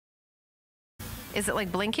Is it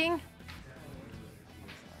like blinking?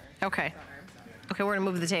 Okay. Okay, we're gonna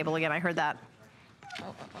move the table again. I heard that.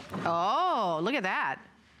 Oh, look at that.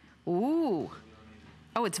 Ooh.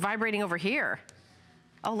 Oh, it's vibrating over here.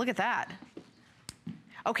 Oh, look at that.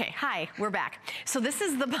 Okay, hi, we're back. So this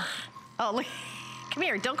is the, oh, look, come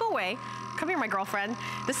here, don't go away. Come here, my girlfriend.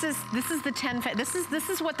 This is the 10, this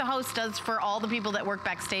is what the host does for all the people that work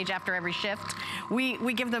backstage after every shift.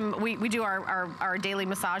 We give them, we do our daily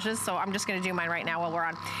massages, so I'm just gonna do mine right now while we're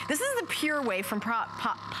on. This is the PureWave from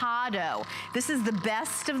PADO. This is the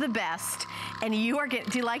best of the best, and you are getting,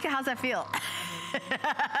 do you like it? How's that feel?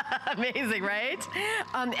 Amazing, right?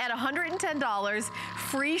 At $110,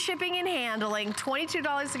 free shipping and handling,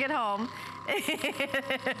 $22 to get home.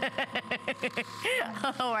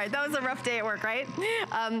 All right, that was a rough day at work, right?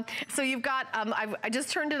 So you've got, I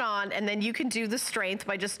just turned it on, and then you can do the strength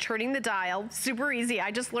by just turning the dial. Super easy.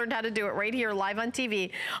 I just learned how to do it right here live on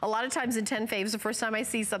TV. A lot of times in 10 faves, the first time I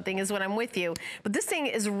see something is when I'm with you. But this thing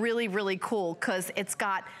is really, really cool because it's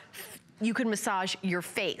got, you can massage your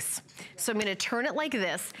face. So I'm gonna turn it like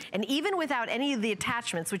this, and even without any of the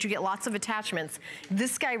attachments, which you get lots of attachments,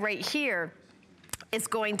 this guy right here is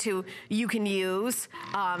going to, you can use,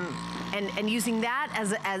 and using that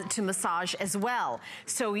as to massage as well.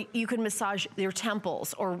 So you can massage your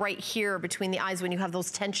temples or right here between the eyes when you have those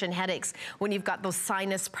tension headaches, when you've got those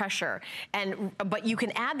sinus pressure. But you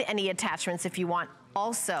can add any attachments if you want.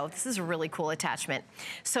 Also, this is a really cool attachment.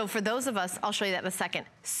 So for those of us, I'll show you that in a second,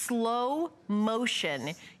 slow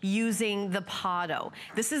motion using the PADO.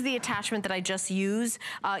 This is the attachment that I just used.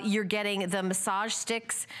 You're getting the massage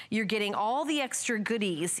sticks, you're getting all the extra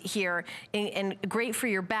goodies here, and great for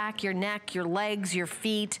your back, your neck, your legs, your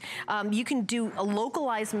feet. You can do a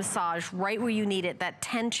localized massage right where you need it, that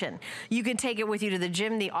tension. You can take it with you to the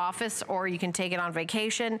gym, the office, or you can take it on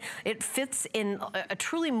vacation. It fits in a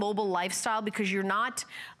truly mobile lifestyle because you're not,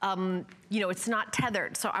 you know, it's not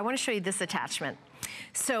tethered. So I want to show you this attachment.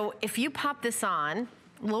 So if you pop this on,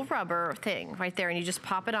 a little rubber thing right there, and you just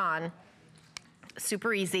pop it on,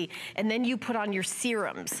 super easy, and then you put on your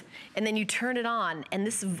serums, and then you turn it on, and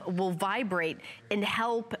this will vibrate and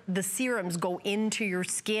help the serums go into your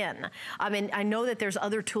skin. I mean, I know that there's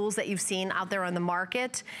other tools that you've seen out there on the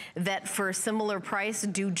market that for a similar price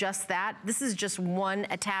do just that. This is just one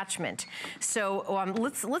attachment. So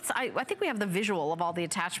I think we have the visual of all the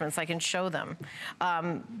attachments. I can show them.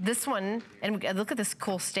 This one, and look at this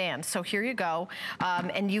cool stand. So here you go,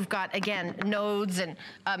 and you've got, again, nodes and,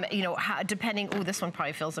 you know, depending, ooh, this one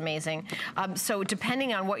probably feels amazing. So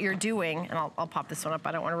depending on what you're doing, and I'll pop this one up,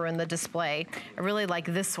 I don't want to ruin the display. I really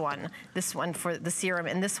like this one for the serum,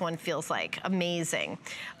 and this one feels like amazing.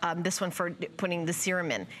 This one for putting the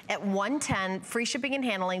serum in. At $110, free shipping and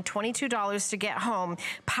handling, $22 to get home.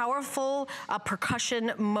 Powerful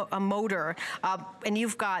percussion motor, and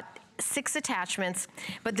you've got 6 attachments,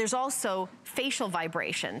 but there's also facial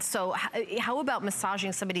vibration. So how about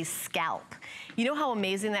massaging somebody's scalp? You know how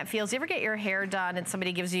amazing that feels? You ever get your hair done and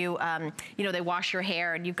somebody gives you, you know, they wash your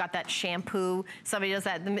hair and you've got that shampoo, somebody does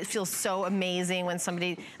that, it feels so amazing when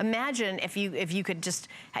somebody, imagine if you could just,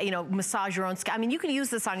 you know, massage your own scalp. I mean, you can use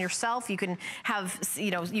this on yourself, you can have, you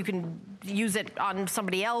know, you can use it on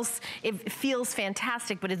somebody else. It feels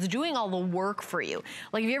fantastic, but it's doing all the work for you.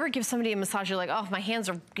 Like if you ever give somebody a massage, you're like, oh, my hands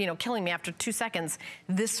are, you know, killing me after 2 seconds.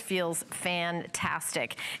 This feels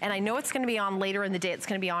fantastic. And I know it's gonna be on later in the day. It's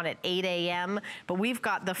gonna be on at 8 a.m., but we've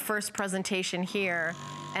got the first presentation here.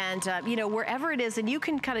 And, you know, wherever it is, and you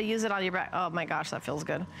can kind of use it on your back. Oh my gosh, that feels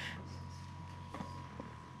good.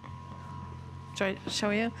 Should I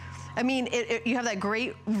show you? I mean, you have that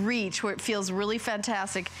great reach where it feels really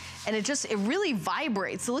fantastic, and it really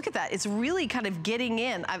vibrates. So look at that, it's really kind of getting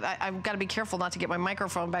in. I've got to be careful not to get my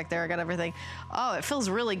microphone back there. I got everything. Oh, it feels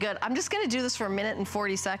really good. I'm just gonna do this for 1 minute and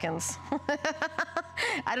 40 seconds.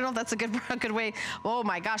 I don't know if that's a good way. Oh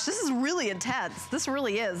my gosh, this is really intense. This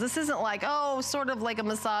really is. This isn't like, oh, sort of like a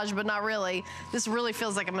massage, but not really. This really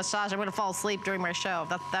feels like a massage. I'm gonna fall asleep during my show.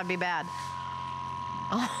 That'd be bad.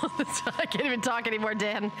 Oh, I can't even talk anymore,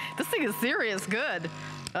 Dan. This thing is serious good.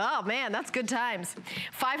 Oh man, that's good times.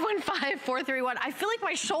 515-431. I feel like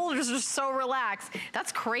my shoulders are so relaxed.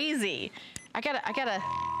 That's crazy. I gotta,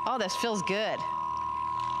 oh, this feels good.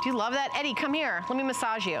 Do you love that? Eddie, come here. Let me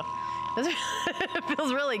massage you. It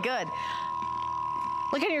feels really good.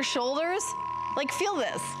 Look at your shoulders. Like, feel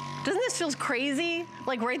this. Doesn't this feel crazy?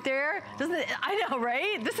 Like right there? Doesn't it? I know,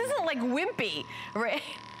 right? This isn't like wimpy, right?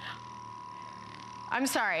 I'm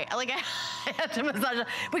sorry, like I have to massage,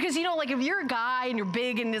 because you know, like if you're a guy and you're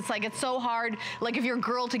big and it's like, it's so hard, like if you're a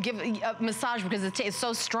girl to give a massage because it's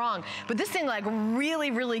so strong, but this thing like really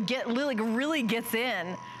gets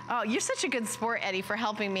in. Oh, you're such a good sport, Eddie, for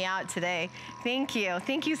helping me out today. Thank you.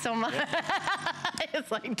 Thank you so much.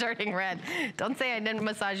 It's like turning red. Don't say I didn't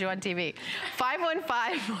massage you on TV.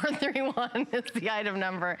 515-431 is the item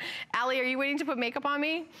number. Allie, are you waiting to put makeup on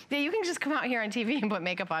me? Yeah, you can just come out here on TV and put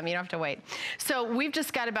makeup on me. You don't have to wait. So we've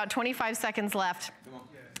just got about 25 seconds left.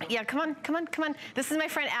 Yeah, come on, come on, come on. This is my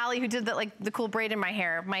friend Allie who did the cool braid in my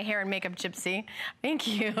hair and makeup gypsy. Thank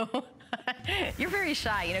you. You're very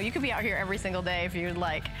shy, you know, you could be out here every single day if you'd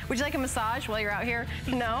like. Would you like a massage while you're out here?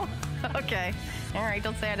 No? Okay. All right,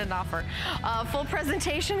 don't say I didn't offer. Full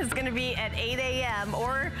presentation is gonna be at 8 a.m.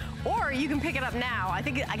 or you can pick it up now. I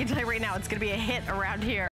think I can tell you right now, it's gonna be a hit around here.